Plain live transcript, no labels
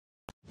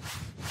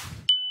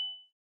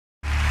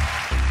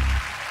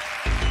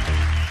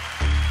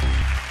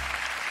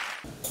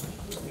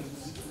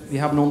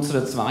Wir haben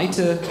unsere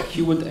zweite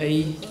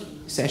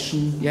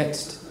Q&A-Session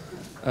jetzt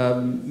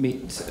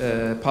mit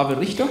Pavel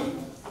Richter.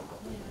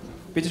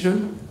 Bitte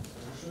schön.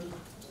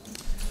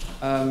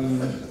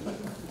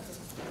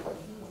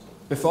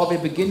 Bevor wir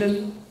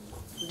beginnen,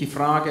 die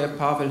Frage,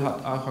 Pavel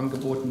hat auch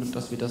angeboten,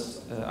 dass wir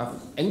das auf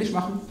Englisch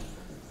machen.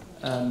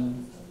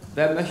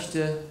 Wer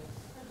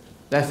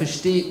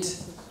versteht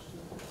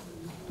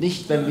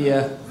nicht, wenn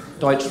wir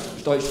Deutsch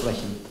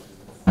sprechen?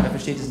 Wer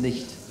versteht es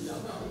nicht?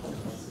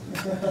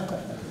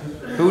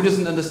 Who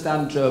doesn't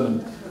understand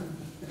German?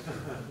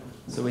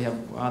 So we have,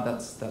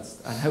 that's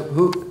and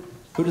who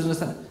doesn't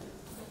understand?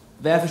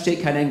 Wer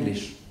versteht kein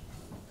Englisch?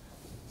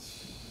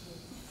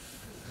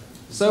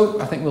 So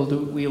I think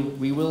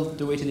we will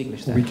do it in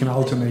English then. We can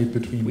alternate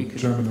between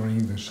German or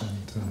English,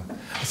 and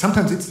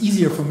sometimes it's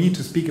easier for me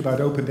to speak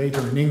about open data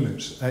in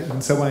English.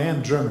 Even so, I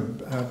am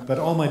German, but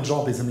all my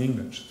job is in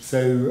English.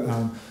 So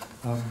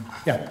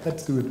yeah,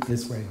 let's do it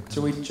this way.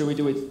 Shall we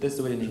do it? Let's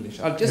do it in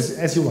English.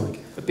 As you like.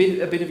 A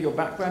bit of your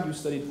background. You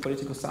studied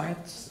political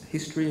science,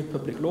 history, and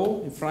public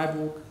law in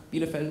Freiburg,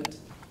 Bielefeld,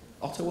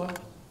 Ottawa,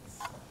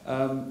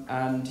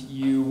 and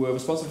you were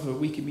responsible for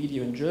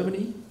Wikimedia in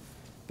Germany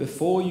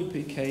before you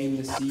became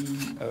the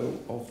CEO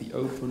of the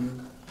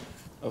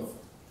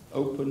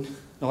Open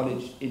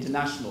Knowledge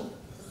International.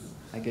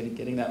 I'm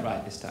getting that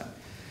right this time.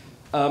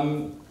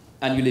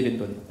 And you live in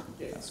Berlin.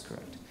 Yeah. That's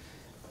correct.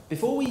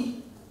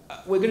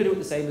 We're going to do it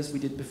the same as we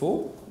did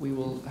before. We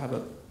will have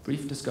a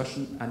brief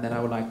discussion, and then I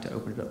would like to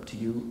open it up to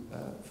you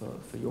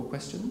for your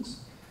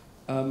questions.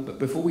 But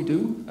before we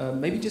do,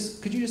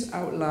 could you just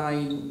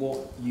outline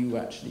what you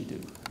actually do?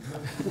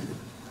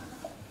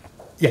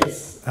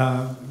 Yes,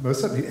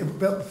 most certainly.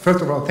 Well,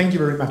 first of all, thank you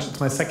very much. It's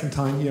my second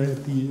time here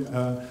at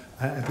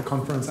the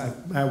conference.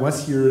 I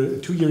was here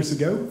 2 years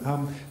ago,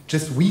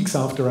 just weeks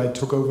after I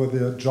took over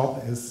the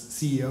job as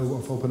CEO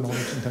of Open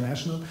Knowledge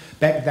International.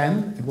 Back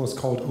then, it was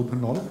called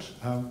Open Knowledge.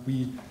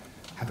 We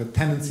have a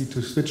tendency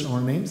to switch our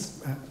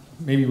names.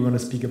 Maybe we're going to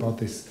speak about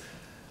this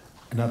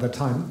another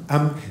time.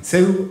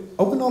 So,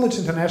 Open Knowledge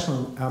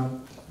International,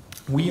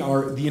 we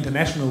are the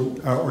international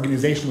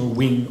organizational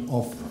wing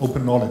of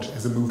open knowledge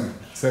as a movement.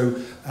 So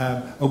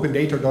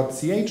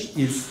Opendata.ch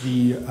is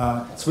the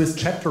Swiss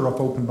chapter of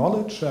Open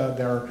Knowledge.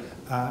 There are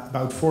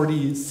about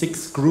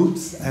 46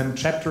 groups and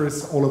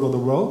chapters all over the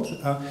world,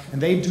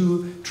 and they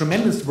do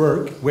tremendous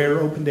work where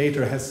open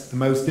data has the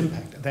most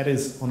impact. That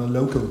is on a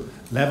local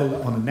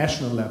level, on a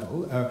national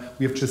level.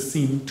 We have just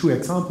seen 2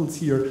 examples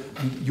here,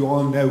 and you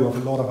all know of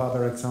a lot of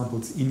other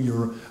examples in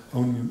your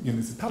own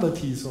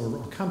municipalities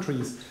or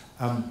countries.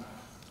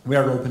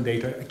 Where open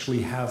data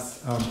actually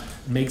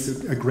makes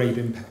a great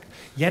impact.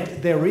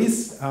 Yet there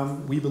is,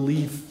 we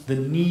believe, the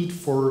need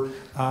for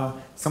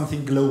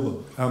something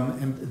global,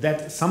 and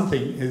that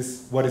something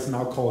is what is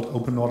now called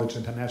Open Knowledge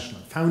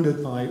International,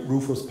 founded by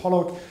Rufus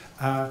Pollock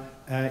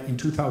in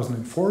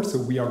 2004. So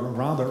we are a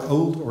rather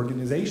old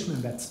organization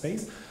in that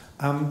space.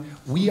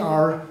 We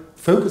are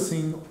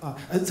focusing.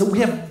 So we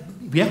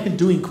have been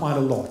doing quite a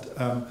lot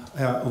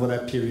over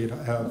that period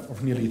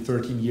of nearly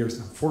 13 years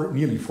now,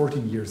 nearly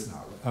 14 years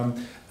now.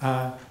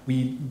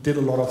 We did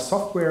a lot of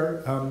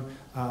software.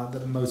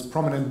 The most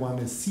prominent one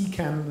is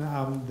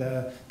CCAN,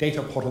 the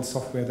data portal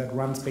software that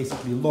runs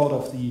basically a lot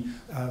of the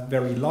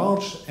very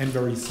large and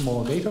very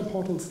small data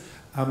portals.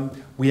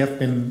 We have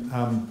been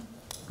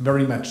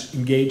very much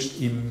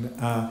engaged in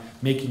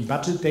making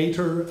budget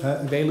data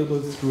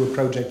available through a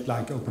project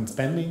like Open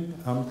Spending.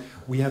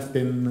 We have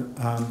been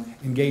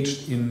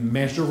engaged in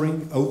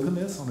measuring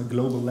openness on a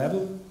global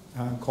level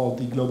called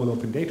the Global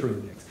Open Data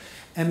Index.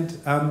 And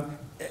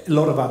a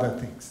lot of other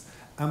things.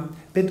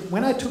 But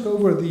when I took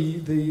over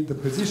the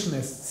position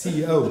as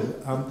CEO,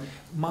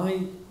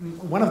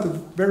 one of the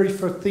very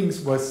first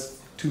things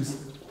was to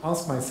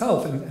ask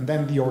myself and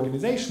then the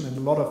organization and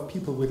a lot of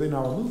people within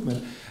our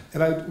movement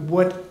about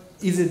what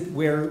is it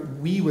where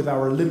we, with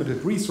our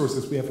limited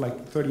resources, we have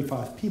like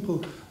 35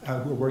 people who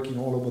are working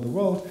all over the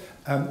world.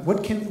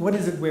 What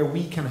is it where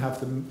we can have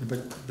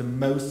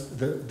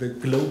the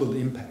global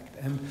impact?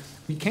 And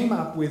we came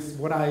up with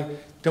what I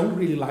don't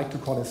really like to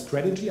call a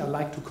strategy. I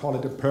like to call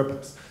it a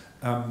purpose.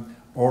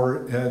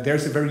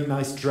 There's a very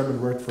nice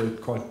German word for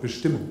it called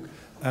Bestimmung.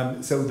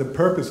 So the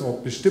purpose or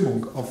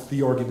Bestimmung of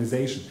the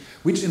organization,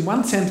 which in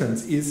one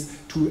sentence is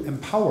to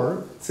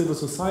empower civil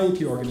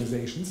society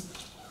organizations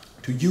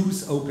to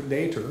use open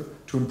data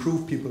to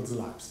improve people's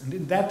lives. And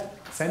in that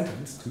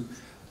sentence, to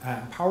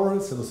empower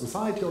civil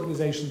society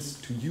organizations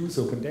to use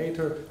open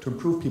data to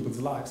improve people's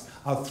lives,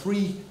 are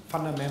 3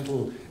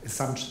 fundamental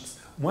assumptions.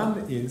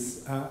 One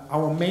is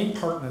our main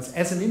partners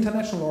as an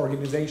international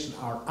organization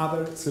are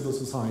other civil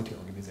society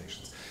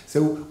organizations.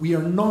 So we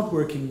are not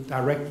working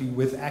directly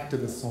with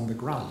activists on the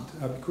ground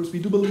because we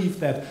do believe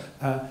that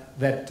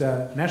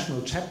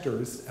national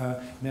chapters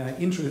and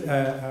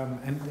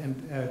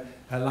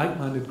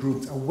like-minded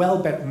groups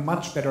are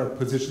much better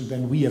positioned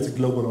than we as a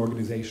global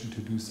organization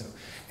to do so.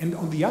 And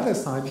on the other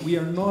side, we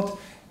are not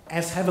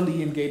as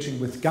heavily engaging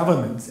with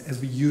governments as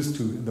we used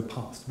to in the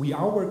past. We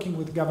are working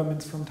with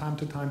governments from time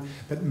to time,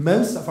 but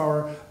most of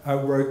our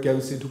work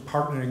goes into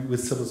partnering with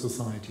civil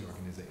society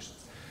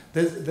organizations.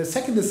 The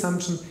second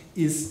assumption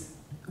is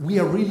we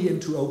are really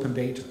into open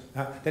data.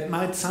 That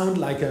might sound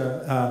like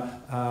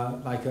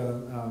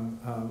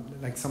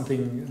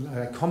something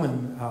like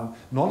common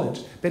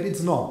knowledge, but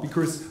it's not,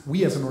 because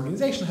we as an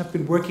organization have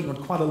been working on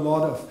quite a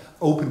lot of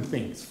open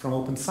things, from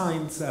open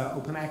science,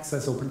 open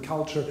access, open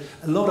culture,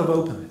 a lot of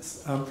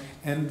openness.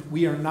 And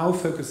we are now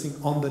focusing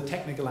on the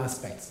technical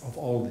aspects of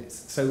all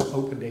this, so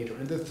open data.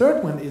 And the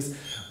third one is,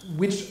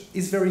 which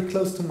is very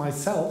close to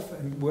myself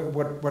and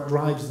what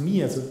drives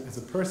me as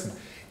a person,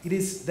 it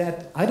is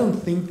that I don't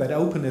think that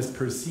openness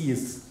per se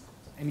is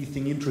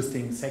anything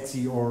interesting,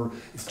 sexy, or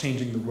is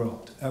changing the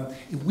world.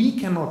 If we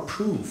cannot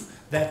prove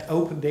that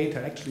open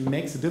data actually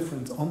makes a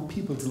difference on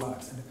people's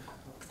lives, and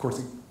of course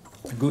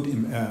a good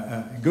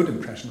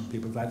impression on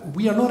people's lives,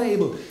 we are not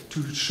able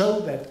to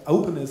show that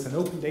openness and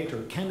open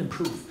data can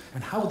improve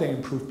and how they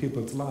improve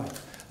people's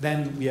lives,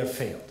 then we have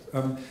failed.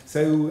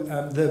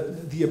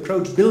 The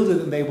approach build it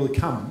and they will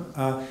come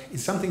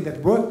is something that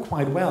worked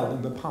quite well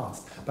in the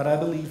past, but I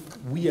believe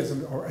we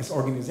as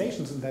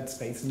organizations in that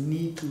space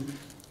need to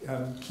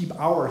keep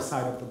our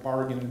side of the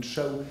bargain and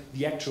show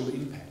the actual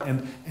impact.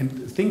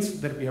 And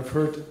things that we have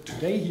heard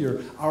today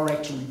here are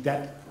actually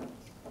that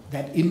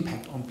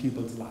impact on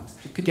people's lives.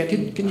 Can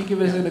you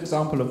give us an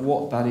example of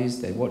what that is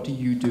then? What do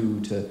you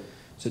do to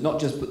not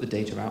just put the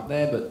data out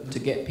there, but to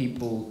get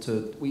people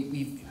to...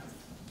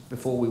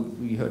 Before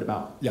we heard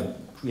about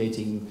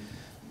creating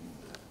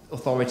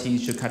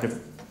authorities should kind of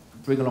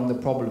bring along the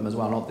problem as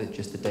well, not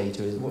just the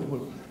data.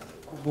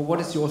 What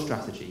is your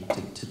strategy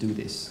to do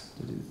this?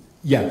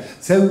 Yeah.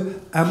 So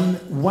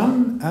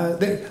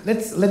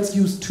let's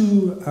use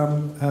two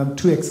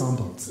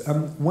examples.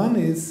 One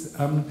is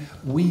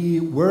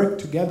we work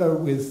together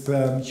with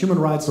human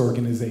rights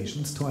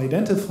organizations to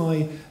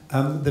identify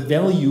the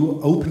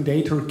value open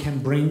data can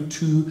bring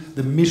to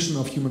the mission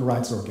of human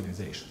rights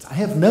organizations. I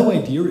have no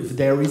idea if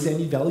there is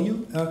any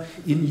value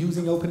in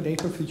using open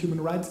data for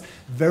human rights.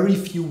 Very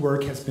few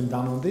work has been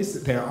done on this.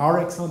 There are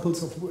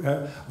examples of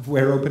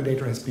where open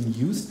data has been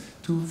used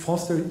to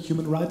foster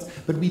human rights,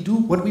 but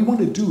what we want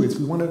to do is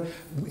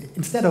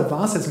instead of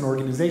us as an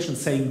organization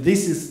saying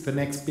this is the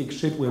next big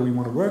shit where we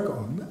want to work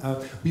on,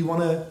 we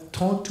want to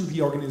talk to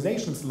the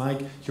organizations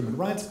like human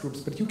rights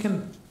groups, but you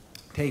can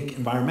take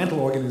environmental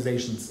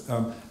organizations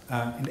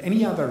and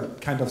any other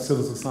kind of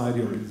civil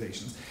society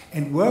organizations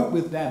and work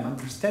with them,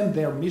 understand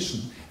their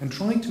mission, and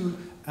try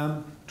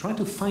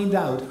to find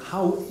out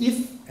how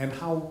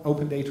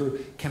open data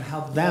can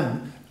help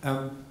them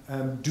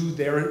do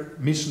their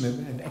mission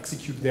and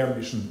execute their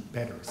mission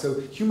better.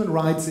 So human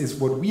rights is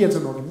what we as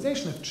an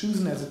organization have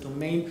chosen as a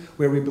domain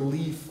where we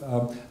believe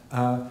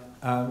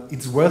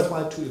it's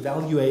worthwhile to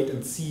evaluate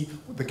and see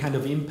the kind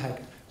of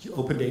impact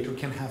open data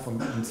can have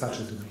on such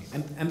a domain.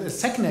 And a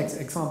second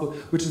example,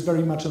 which is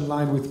very much in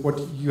line with what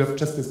you have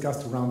just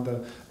discussed around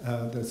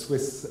the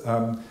Swiss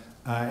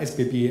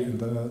SBB and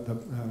the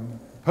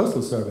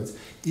Postal Service,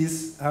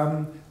 is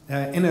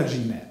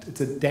EnergyNet.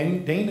 It's a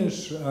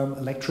Danish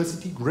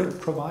electricity grid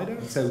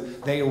provider. So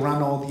they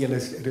run all the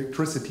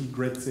electricity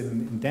grids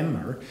in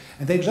Denmark.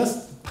 And they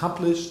just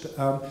published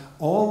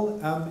all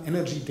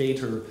energy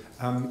data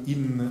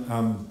in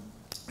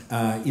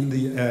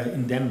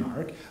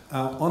Denmark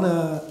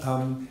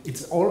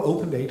it's all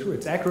open data.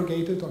 It's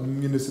aggregated on a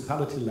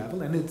municipality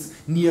level, and it's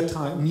near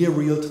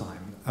real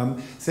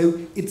time. So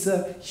it's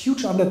a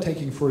huge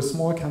undertaking for a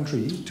small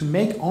country to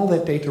make all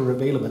that data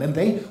available. And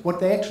what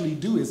they actually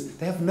do is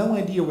they have no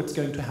idea what's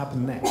going to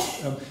happen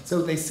next.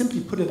 So they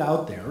simply put it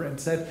out there and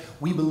said,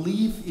 we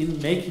believe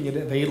in making it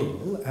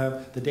available.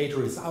 The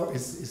data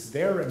is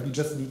there, and we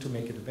just need to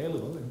make it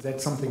available. And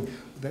that's something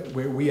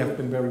where we have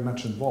been very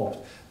much involved.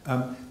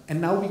 And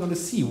now we're going to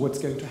see what's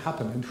going to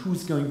happen and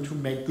who's going to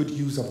make good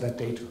use of that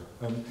data.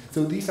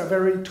 So these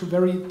are two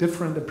very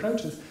different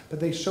approaches, but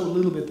they show a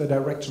little bit the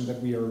direction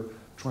that we are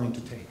trying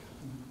to take.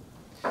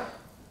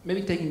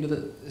 Maybe taking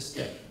a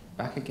step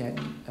back again,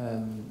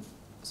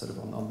 sort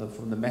of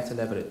from the meta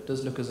level, it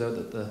does look as though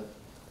that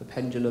the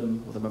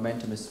pendulum or the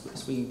momentum is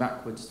swinging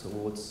backwards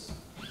towards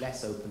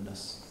less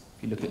openness.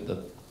 If you look at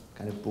the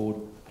kind of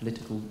broad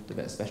political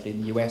debate, especially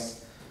in the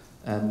US,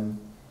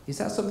 is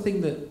that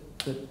something that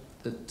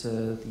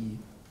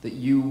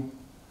you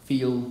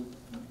feel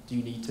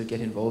you need to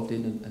get involved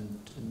in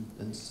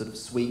and sort of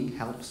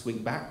help swing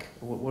back?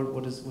 Or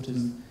what is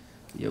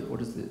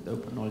the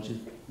open knowledge?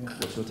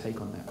 What's your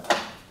take on that?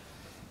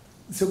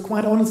 So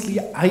quite honestly,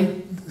 I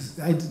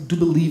do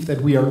believe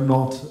that we are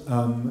not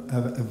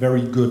a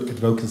very good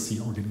advocacy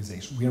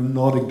organization. We are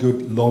not a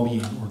good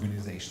lobbying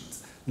organization.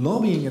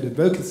 Lobbying and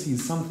advocacy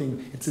is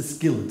something, it's a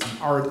skill, it's an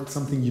art, it's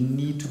something you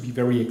need to be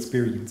very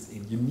experienced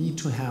in. You need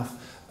to have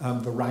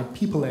the right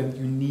people, and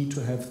you need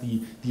to have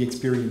the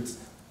experience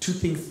two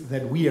things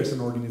that we as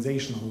an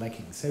organization are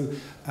lacking. So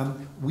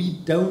we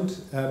don't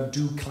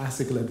do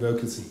classical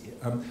advocacy.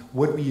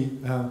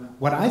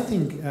 What I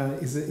think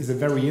is a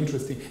very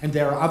interesting, and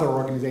there are other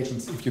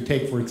organizations. If you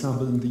take, for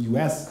example, in the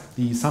US,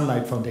 the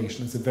Sunlight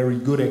Foundation is a very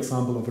good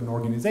example of an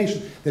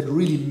organization that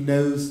really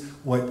knows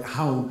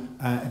how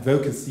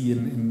advocacy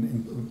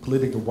in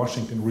political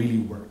Washington really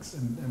works,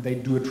 and they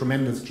do a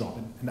tremendous job.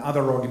 And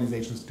other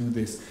organizations do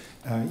this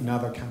in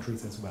other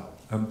countries as well.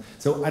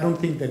 So I don't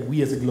think that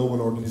we as a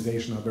global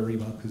organization are very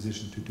well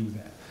positioned to do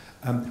that.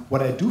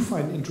 What I do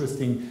find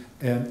interesting,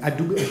 I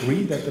do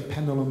agree that the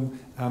pendulum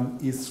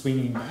is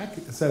swinging back.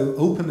 So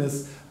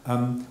openness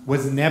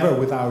was never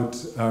without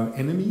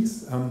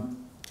enemies.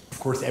 Of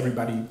course,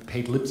 everybody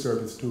paid lip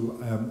service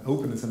to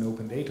openness and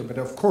open data, but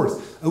of course,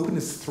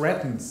 openness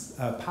threatens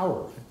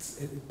power.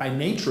 By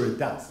nature, it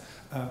does.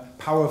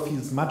 Power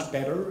feels much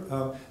better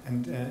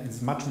and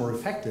is much more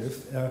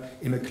effective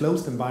in a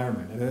closed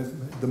environment.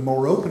 The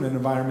more open an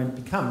environment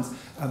becomes,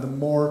 the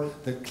more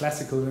the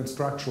classical and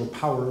structural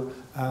power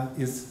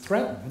is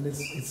threatened, and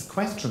it's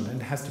questioned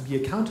and has to be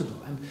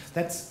accountable. And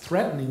that's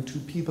threatening to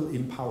people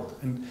in power.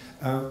 And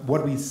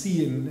what we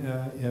see in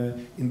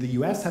the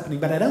US happening,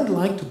 but I don't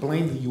like to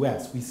blame the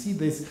US. We see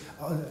this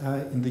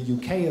in the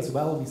UK as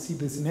well. We see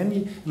this in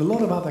a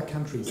lot of other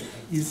countries,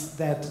 is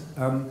that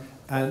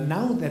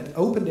now that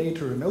open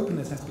data and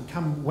openness has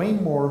become way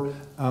more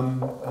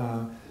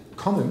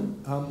common,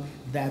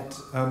 that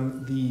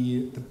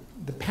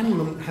the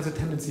pendulum has a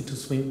tendency to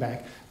swing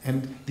back.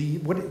 And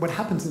what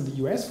happens in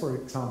the US, for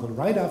example,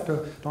 right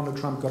after Donald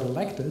Trump got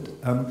elected,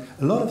 a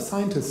lot of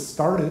scientists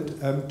started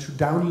to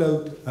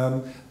download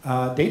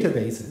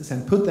databases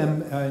and put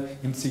them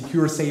in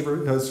secure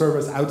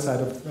servers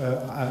outside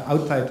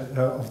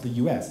of the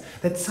US.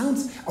 That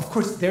sounds, of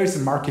course, there is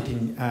a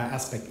marketing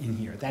aspect in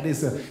here. That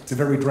is it's a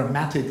very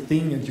dramatic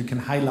thing, and you can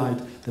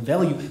highlight the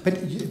value. But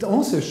it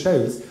also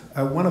shows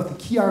one of the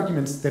key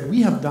arguments that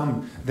we have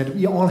done, that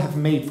we all have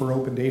made for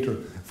open data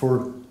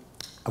for,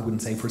 I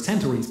wouldn't say for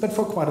centuries, but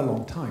for quite a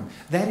long time.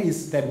 That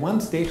is that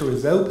once data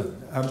is open,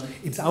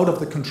 it's out of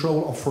the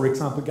control of, for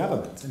example,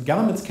 governments. And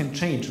governments can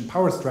change, and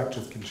power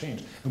structures can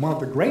change. And one of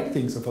the great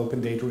things of open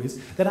data is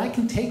that I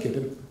can take it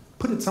and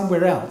put it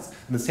somewhere else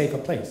in a safer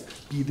place,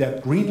 be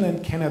that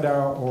Greenland, Canada,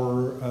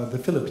 or the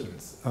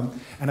Philippines.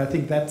 And I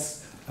think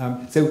that's,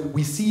 so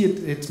we see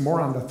it's more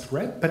under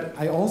threat, but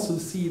I also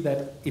see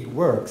that it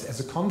works as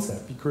a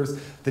concept because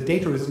the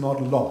data is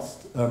not lost.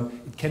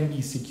 It can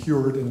be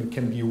secured and it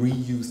can be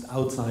reused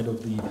outside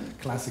of the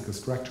classical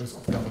structures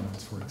of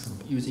governments, for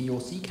example. Using your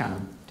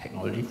CCAN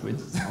technology, for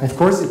instance. Of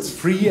course, it's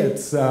free,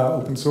 it's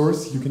open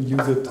source. You can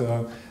use it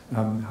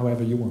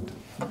however you want.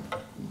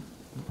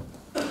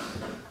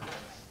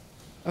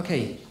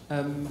 Okay,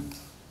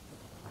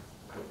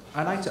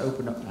 I'd like to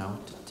open up now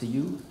to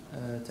you,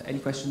 to any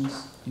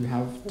questions you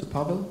have to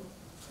Pavel.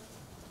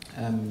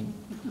 I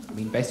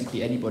mean,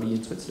 basically anybody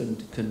in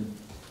Switzerland can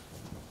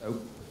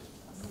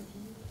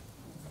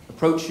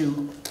approach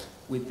you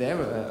with their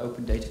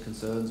open data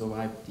concerns or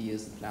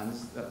ideas and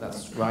plans.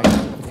 That's right.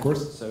 Of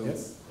course. So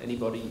yes.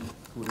 Anybody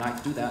who would like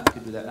to do that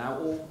could do that now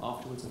or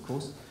afterwards, of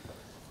course.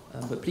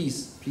 But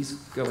please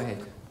go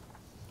ahead.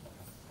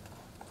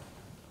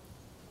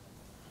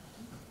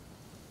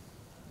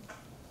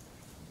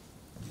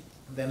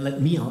 Then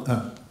let me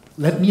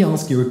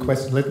ask you a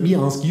question. Let me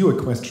ask you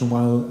a question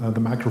while the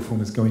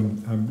microphone is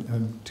going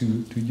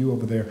to you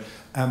over there.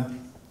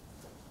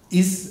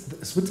 Is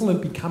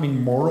Switzerland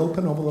becoming more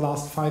open over the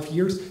last 5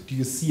 years? Do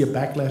you see a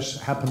backlash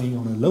happening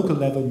on a local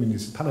level,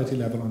 municipality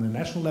level, on a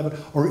national level,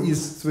 or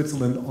is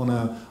Switzerland on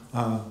a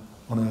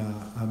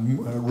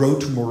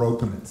road to more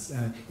openness?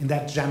 In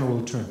that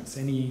general terms,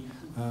 any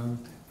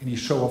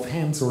show of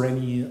hands or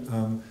any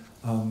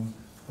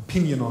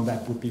opinion on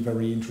that would be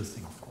very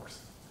interesting.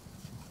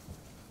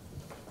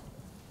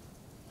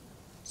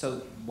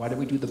 So why don't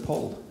we do the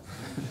poll?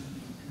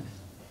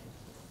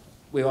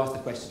 We'll ask the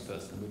question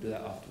first, and we'll do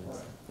that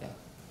afterwards. Yeah.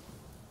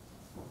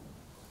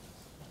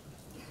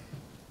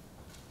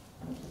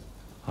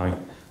 Hi.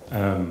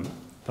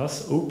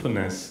 Does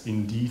openness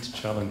indeed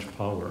challenge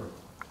power?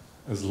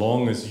 As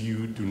long as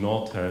you do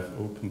not have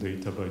open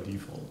data by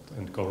default,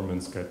 and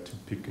governments get to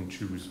pick and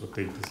choose what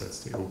data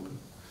sets they open,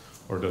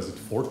 or does it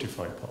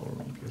fortify power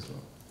maybe as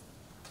well?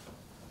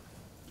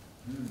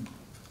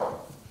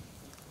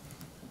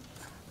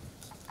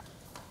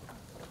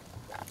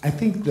 I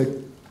think that,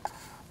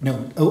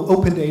 no,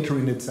 open data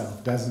in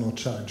itself does not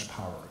challenge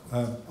power.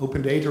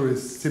 Open data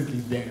is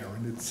simply there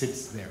and it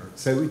sits there.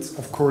 So it's,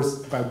 of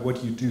course, about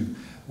what you do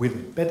with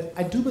it. But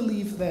I do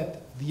believe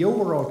that the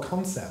overall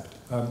concept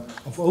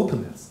of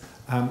openness,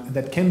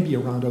 that can be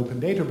around open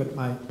data, but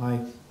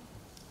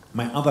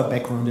my other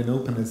background in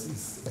openness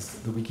is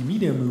the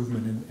Wikimedia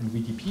movement and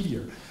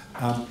Wikipedia.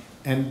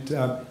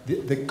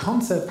 The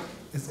concept,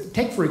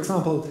 take, for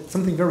example,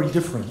 something very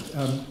different,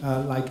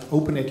 like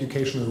open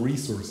educational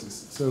resources.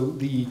 So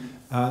the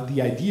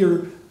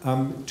idea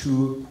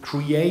to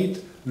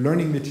create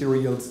learning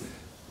materials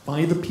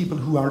by the people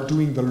who are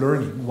doing the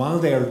learning, while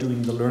they are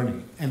doing the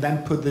learning, and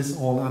then put this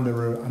all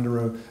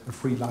under a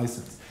free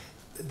license.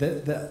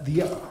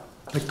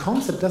 The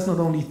concept does not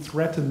only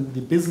threaten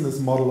the business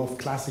model of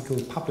classical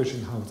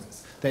publishing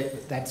houses,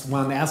 that's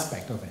one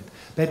aspect of it,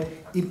 but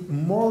it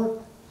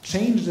more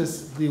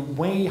changes the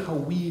way how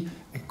we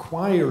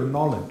acquire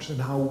knowledge and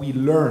how we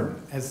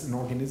learn as an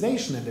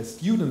organization and as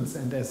students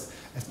and as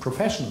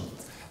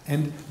professionals.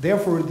 And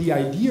therefore the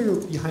idea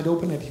behind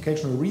open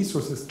educational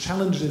resources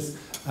challenges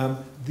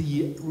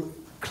the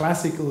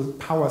classical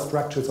power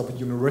structures of a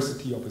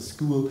university, of a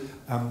school,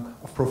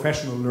 of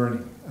professional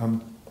learning.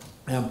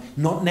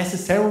 Not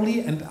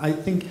necessarily, and I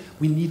think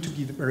we need to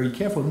be very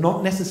careful,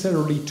 not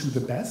necessarily to the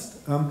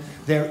best.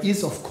 There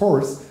is, of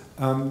course,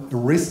 a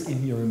risk in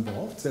here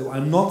involved. So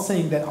I'm not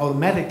saying that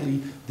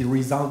automatically the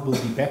result will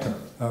be better.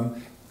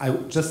 I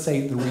would just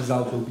say the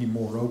result will be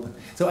more open.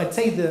 So I'd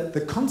say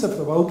the concept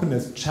of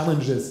openness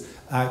challenges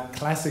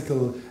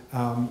classical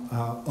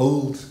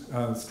old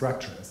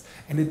structures,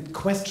 and it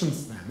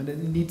questions them, and it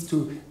needs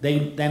to.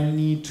 They then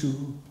need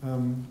to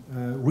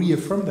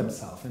reaffirm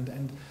themselves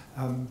and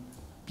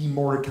be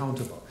more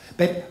accountable.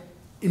 But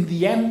in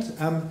the end,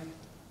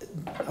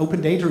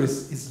 open data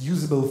is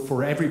usable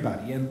for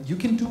everybody, and you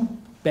can do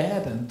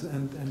bad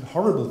and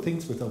horrible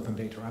things with open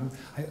data.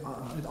 I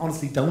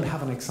honestly don't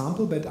have an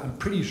example, but I'm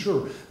pretty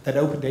sure that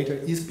open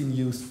data is being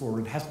used for,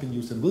 and has been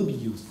used and will be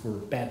used for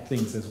bad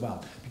things as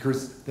well.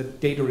 Because the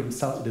data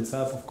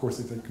itself, of course,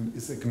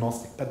 is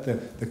agnostic. But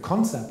the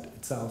concept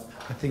itself,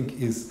 I think,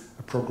 is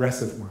a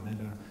progressive one and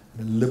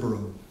a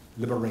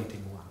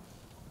liberating one.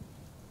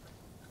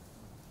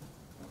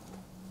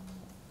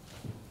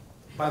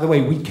 By the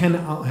way, we can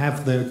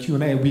have the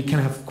Q&A, we can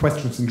have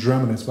questions in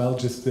German as well,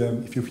 just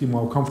if you feel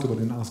more comfortable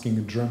in asking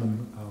in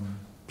German,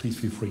 please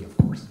feel free, of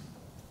course.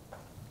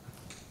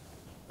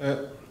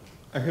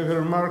 I have a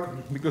remark,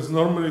 because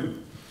normally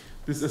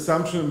this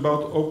assumption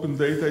about open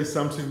data is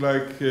something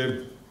like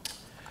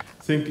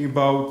thinking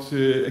about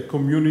a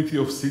community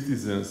of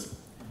citizens,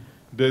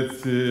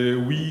 that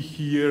we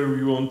here,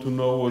 we want to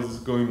know what is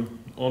going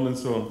on and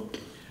so on.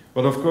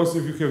 But of course,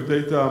 if you have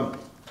data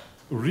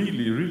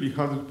really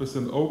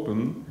 100%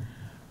 open,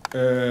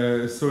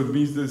 so it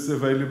means that it's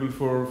available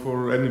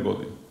for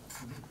anybody.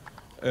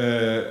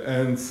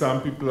 And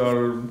some people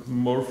are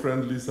more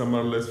friendly, some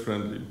are less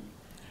friendly.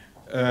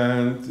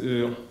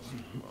 And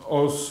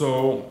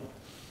also,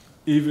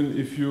 even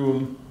if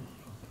you,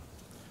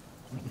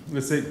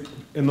 let's say,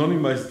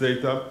 anonymize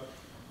data,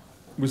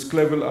 with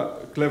clever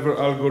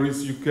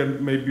algorithms, you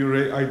can maybe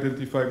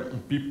identify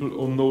people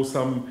or know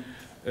some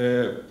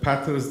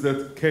patterns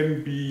that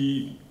can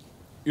be,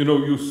 you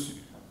know,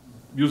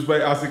 used by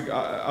as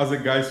a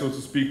guy, so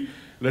to speak,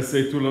 let's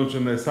say to launch a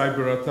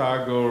cyber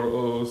attack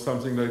or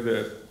something like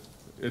that.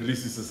 At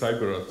least it's a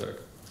cyber attack.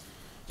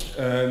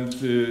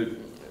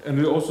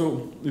 And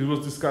also it was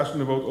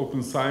discussion about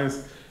open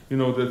science, you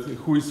know, that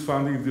who is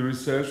funding the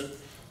research,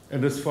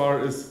 and as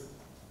far as,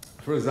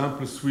 for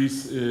example,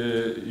 Swiss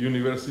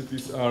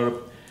universities are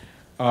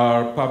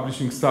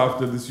publishing stuff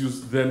that is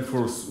used then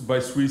by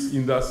Swiss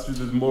industry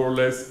that more or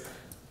less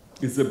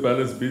it's a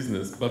balanced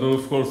business, but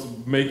of course,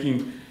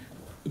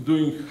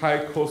 doing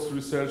high-cost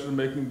research and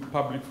making it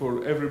public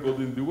for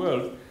everybody in the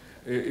world,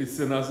 it's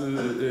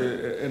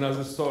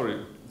another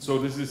story. So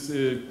this is,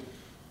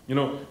 you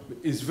know,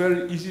 it's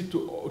very easy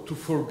to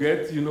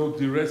forget, you know,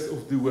 the rest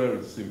of the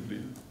world simply.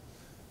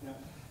 Yeah.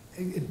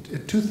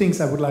 Two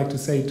things I would like to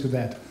say to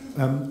that.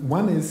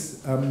 One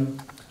is,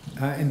 and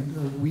I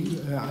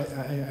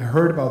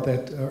heard about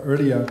that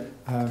earlier.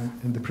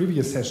 In the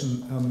previous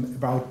session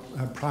about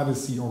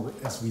privacy, or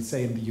as we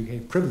say in the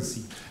UK,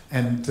 privacy,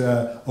 and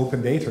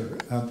open data.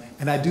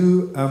 And I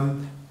do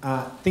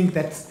think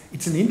that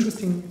it's an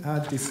interesting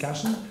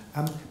discussion,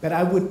 but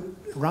I would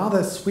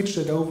rather switch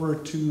it over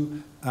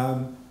to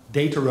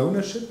data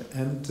ownership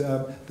and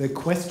the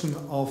question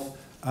of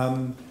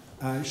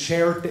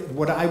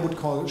what I would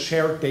call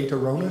shared data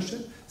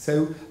ownership.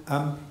 So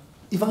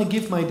if I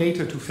give my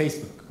data to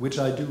Facebook, which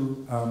I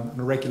do on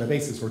a regular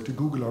basis, or to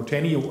Google, or to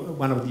any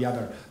one of the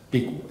other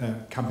big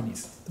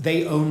companies,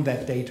 they own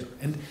that data.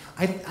 And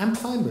I'm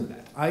fine with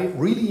that. I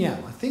really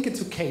am. I think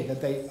it's okay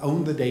that they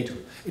own the data.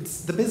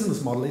 It's the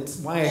business model. It's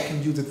why I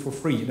can use it for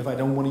free. And if I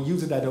don't want to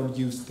use it, I don't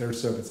use their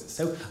services.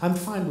 So I'm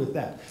fine with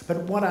that.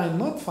 But what I'm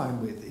not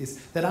fine with is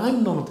that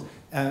I'm not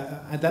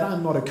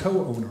a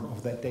co-owner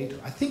of that data.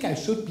 I think I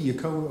should be a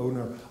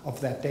co-owner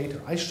of that data.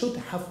 I should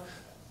have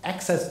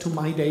access to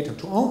my data,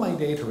 to all my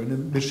data in a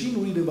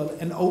machine-readable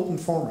and open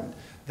format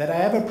that I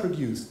ever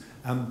produce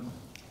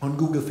on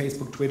Google,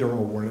 Facebook, Twitter,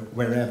 or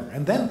wherever.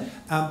 And then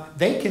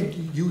they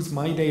can use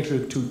my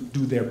data to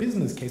do their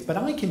business case, but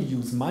I can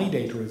use my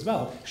data as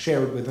well,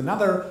 share it with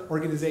another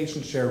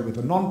organization, share it with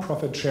a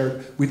non-profit, share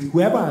it with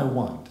whoever I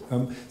want.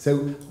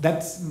 So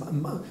that's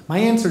my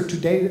answer to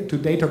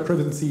data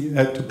privacy,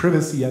 to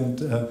privacy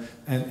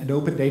and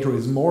open data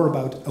is more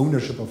about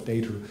ownership of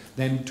data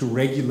than to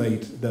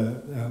regulate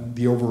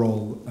the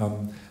overall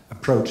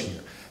approach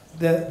here.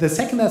 The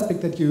second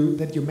aspect that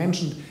you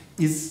mentioned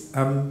is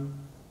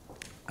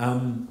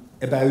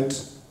about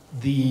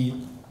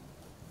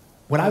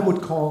what I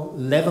would call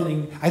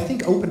leveling. I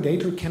think open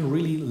data can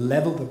really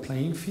level the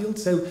playing field.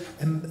 So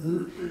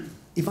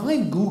if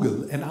I'm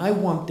Google and I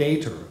want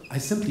data, I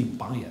simply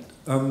buy it.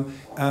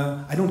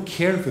 I don't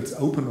care if it's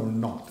open or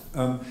not,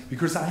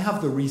 because I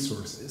have the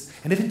resources.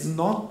 And if it's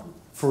not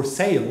for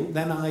sale,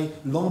 then I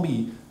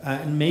lobby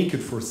and make it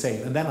for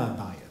sale, and then I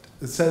buy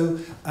it. So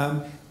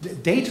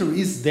data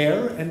is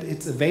there, and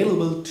it's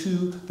available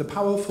to the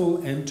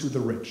powerful and to the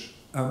rich.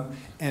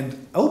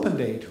 And open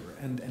data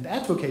and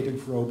advocating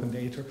for open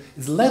data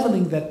is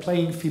leveling that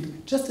playing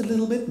field just a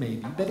little bit,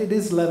 maybe, but it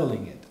is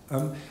leveling it,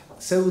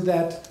 so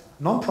that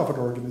non-profit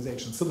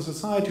organizations, civil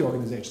society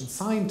organizations,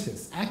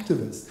 scientists,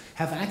 activists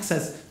have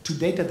access to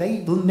data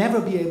they will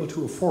never be able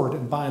to afford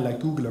and buy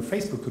like Google or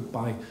Facebook could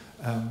buy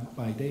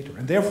data.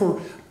 And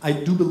therefore, I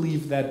do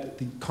believe that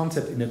the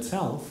concept in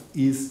itself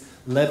is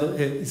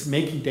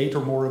making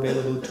data more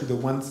available to the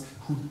ones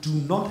who do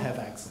not have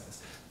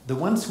access. The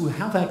ones who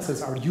have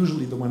access are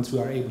usually the ones who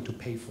are able to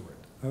pay for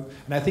it.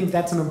 And I think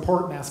that's an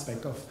important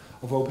aspect of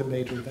open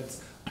data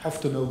that's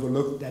often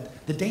overlooked,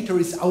 that the data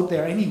is out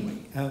there anyway.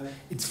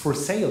 It's for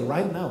sale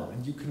right now,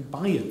 and you can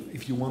buy it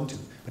if you want to.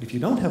 But if you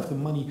don't have the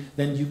money,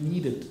 then you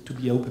need it to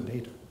be open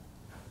data.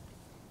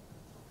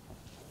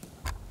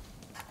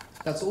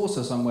 That's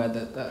also somewhere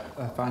that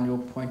I find your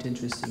point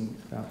interesting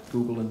about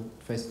Google and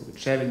Facebook,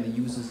 sharing the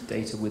users'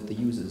 data with the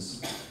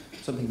users,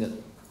 something that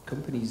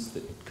companies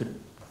that could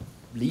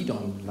lead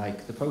on,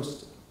 like the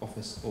Post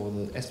Office or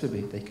the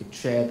SBB, they could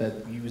share their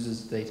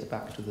users' data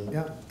back to the...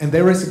 Yeah, and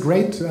there is a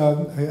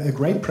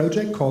great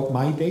project called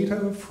My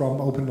Data from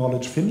Open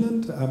Knowledge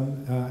Finland.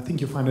 I think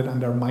you find it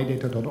under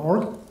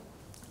mydata.org,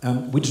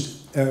 which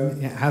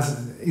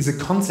is a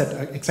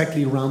concept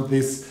exactly around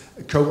this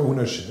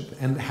co-ownership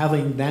and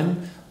having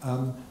then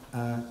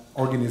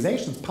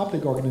organizations,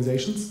 public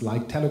organizations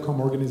like telecom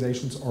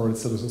organizations or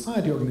civil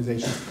society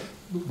organizations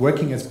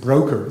working as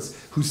brokers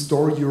who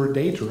store your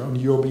data on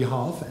your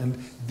behalf, and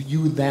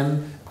you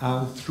then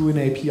through an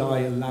API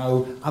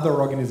allow other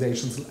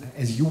organizations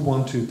as you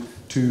want to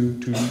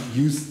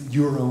use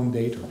your own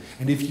data.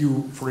 And if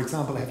you, for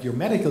example, have your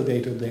medical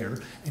data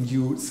there and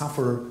you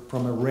suffer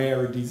from a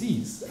rare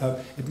disease,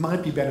 it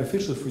might be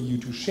beneficial for you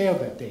to share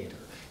that data.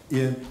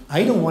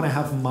 I don't want to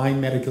have my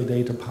medical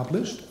data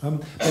published,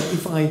 but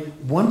if I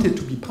want it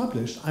to be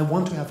published, I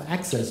want to have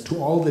access to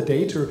all the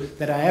data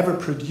that I ever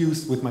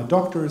produced with my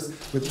doctors,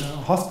 with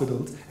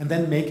hospitals, and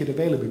then make it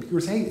available.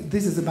 Because, hey,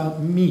 this is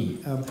about me.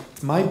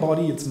 It's my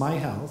body, it's my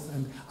health,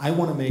 and I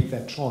want to make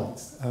that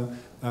choice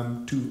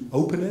to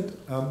open it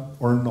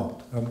or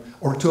not.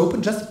 Or to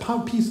open just a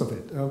piece of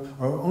it,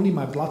 or only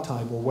my blood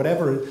type, or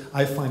whatever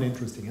I find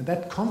interesting. And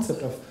that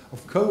concept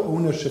of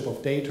co-ownership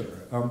of data,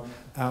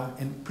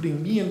 and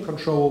putting me in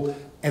control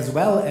as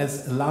well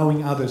as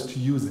allowing others to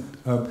use it,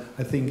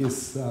 I think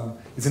is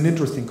an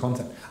interesting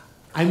concept.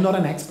 I'm not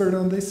an expert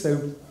on this,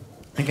 so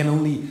I can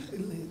only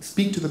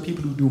speak to the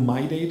people who do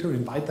My Data,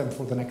 invite them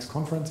for the next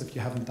conference if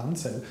you haven't done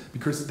so,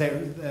 because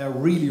they're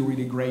really,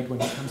 really great when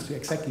it comes to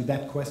exactly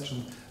that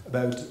question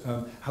about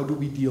how do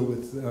we deal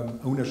with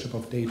ownership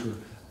of data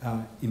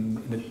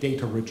in a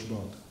data-rich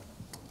world.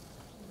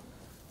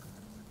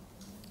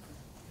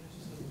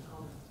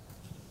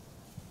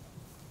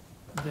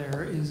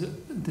 There is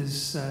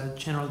this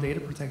general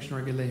data protection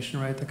regulation,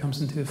 right, that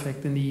comes into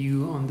effect in the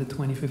EU on the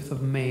 25th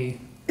of May,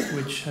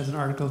 which has an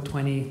Article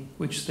 20,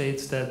 which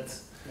states that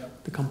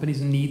the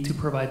companies need to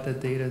provide that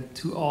data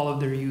to all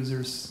of their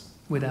users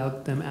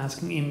without them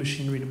asking in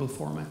machine-readable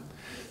format.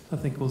 I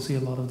think we'll see a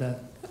lot of that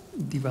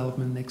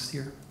development next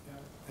year.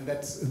 And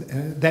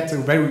that's a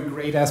very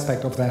great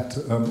aspect of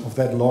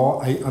that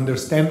law. I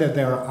understand that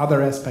there are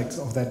other aspects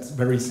of that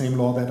very same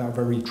law that are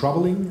very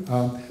troubling,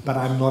 but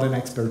I'm not an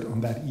expert on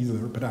that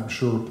either, but I'm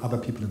sure other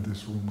people in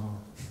this room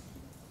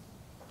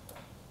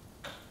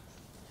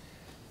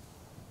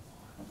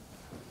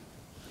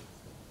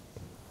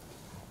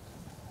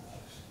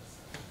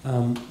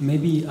are.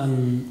 Maybe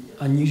an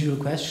unusual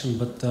question,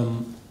 but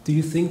do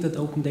you think that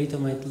open data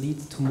might lead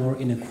to more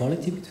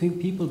inequality between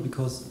people?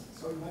 Because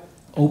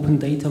open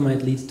data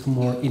might lead to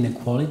more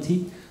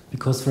inequality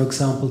because, for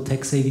example,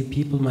 tech-savvy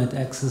people might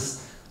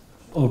access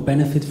or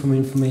benefit from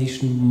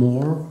information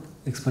more,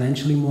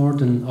 exponentially more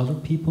than other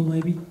people,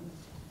 maybe?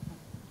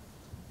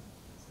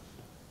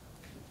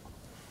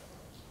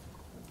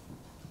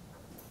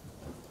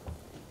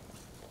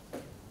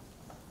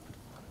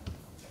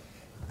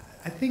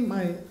 I think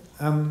my...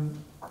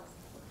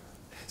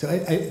 so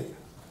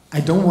I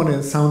don't want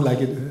to sound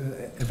like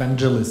an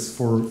evangelist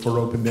for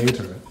open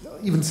data.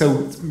 Even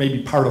so, it's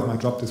maybe part of my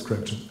job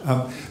description.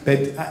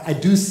 But I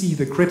do see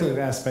the critical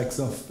aspects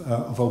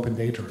of open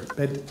data.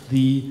 But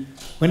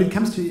when it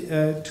comes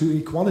to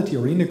equality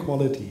or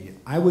inequality,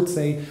 I would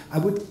say I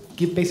would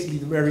give basically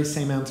the very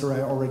same answer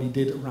I already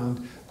did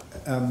around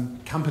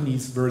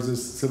companies versus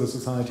civil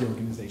society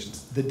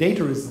organizations. The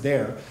data is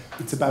there.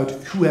 It's about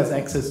who has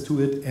access to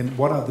it and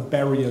what are the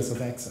barriers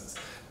of access.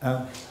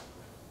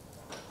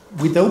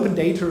 with open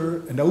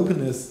data and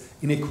openness,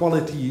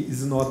 inequality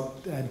is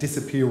not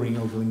disappearing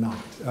overnight.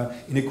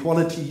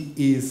 Inequality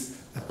is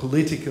a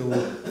political...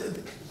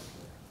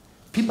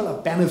 People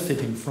are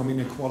benefiting from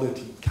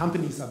inequality.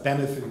 Companies are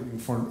benefiting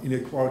from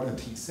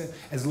inequalities.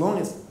 As long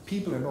as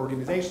people and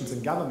organizations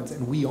and governments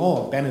and we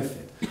all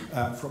benefit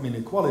from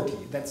inequality,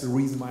 that's the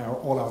reason why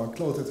all our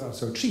clothes are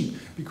so cheap,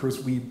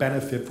 because we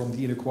benefit from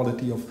the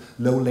inequality of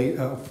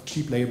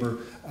cheap labor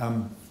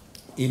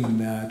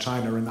in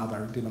China and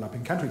other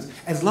developing countries.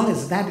 As long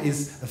as that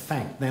is a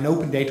fact, then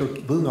open data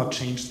will not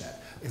change that.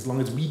 As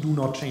long as we do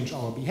not change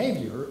our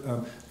behavior,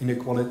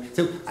 inequality.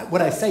 So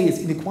what I say is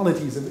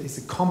inequality is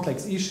a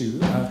complex issue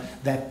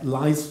that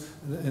lies,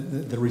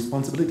 the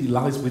responsibility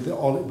lies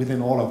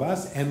within all of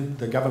us and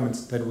the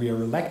governments that we are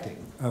electing.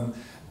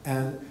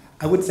 And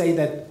I would say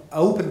that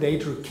open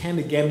data can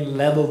again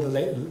level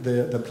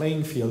the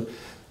playing field.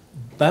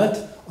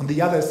 But on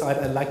the other side,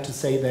 I'd like to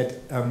say that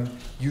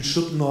you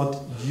should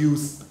not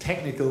use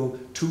technical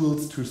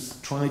tools to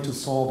try to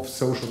solve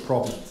social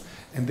problems.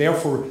 And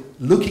therefore,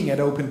 looking at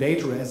open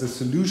data as a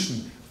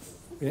solution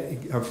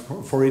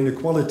for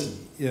inequality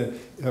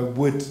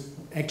would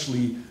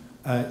actually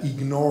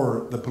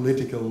ignore the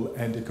political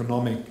and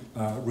economic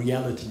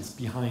realities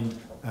behind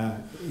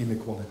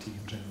inequality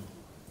in general.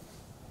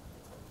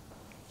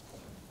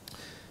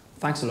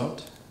 Thanks a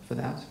lot for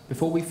that.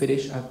 Before we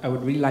finish, I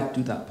would really like to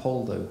do that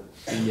poll, though.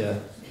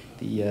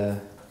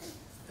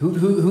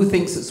 Who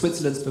thinks that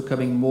Switzerland's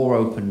becoming more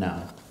open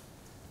now?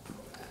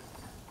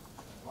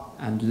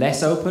 And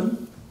less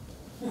open?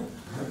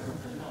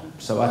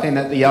 So I think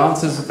that the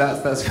answers, that's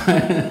a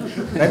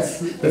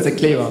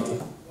clear answer.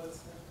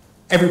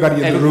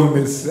 Everybody in the room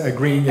is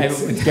agreeing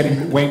it's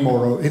getting way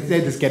more, it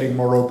is getting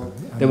more open.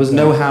 There was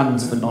no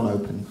hands for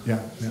non-open. Yeah.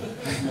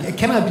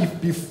 Can I,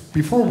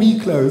 before we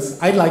close,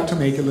 I'd like to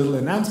make a little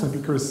announcement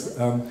because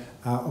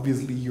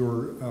obviously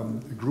you're a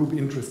group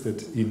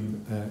interested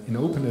in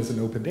openness and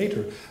open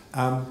data.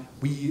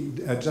 We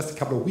just a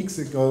couple of weeks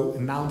ago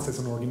announced as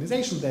an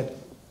organization that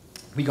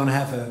we're going to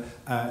have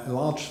a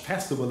large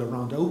festival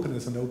around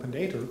openness and open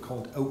data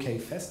called OK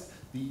Fest.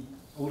 The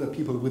older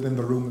people within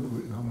the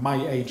room,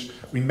 my age,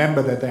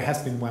 remember that there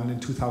has been one in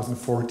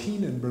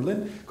 2014 in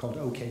Berlin called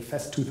OK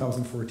Fest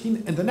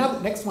 2014. And the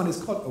next one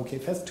is called OK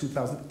Fest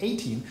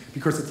 2018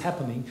 because it's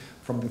happening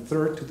from the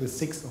 3rd to the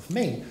 6th of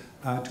May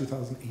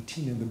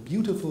 2018 in the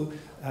beautiful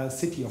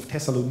city of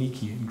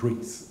Thessaloniki in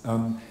Greece.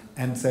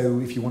 And so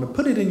if you want to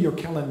put it in your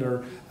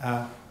calendar,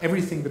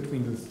 everything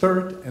between the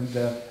 3rd and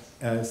the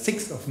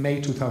 6th of May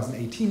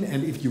 2018,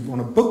 and if you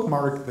want to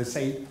bookmark the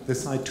site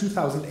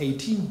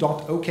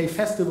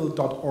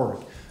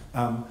 2018.okfestival.org,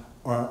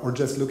 or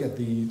just look at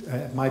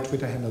at my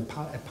Twitter handle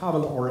at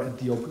Pavel or at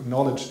the Open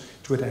Knowledge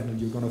Twitter handle,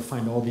 you're going to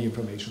find all the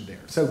information there.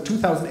 So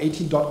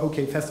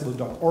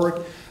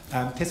 2018.okfestival.org.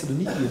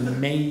 Thessaloniki in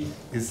May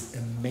is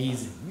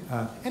amazing,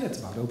 and it's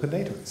about open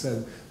data. So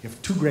you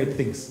have two great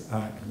things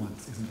at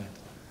once,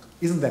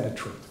 isn't that a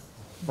treat?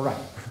 All right.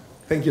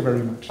 Thank you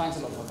very much. Thanks a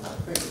lot.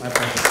 My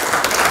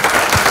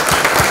pleasure.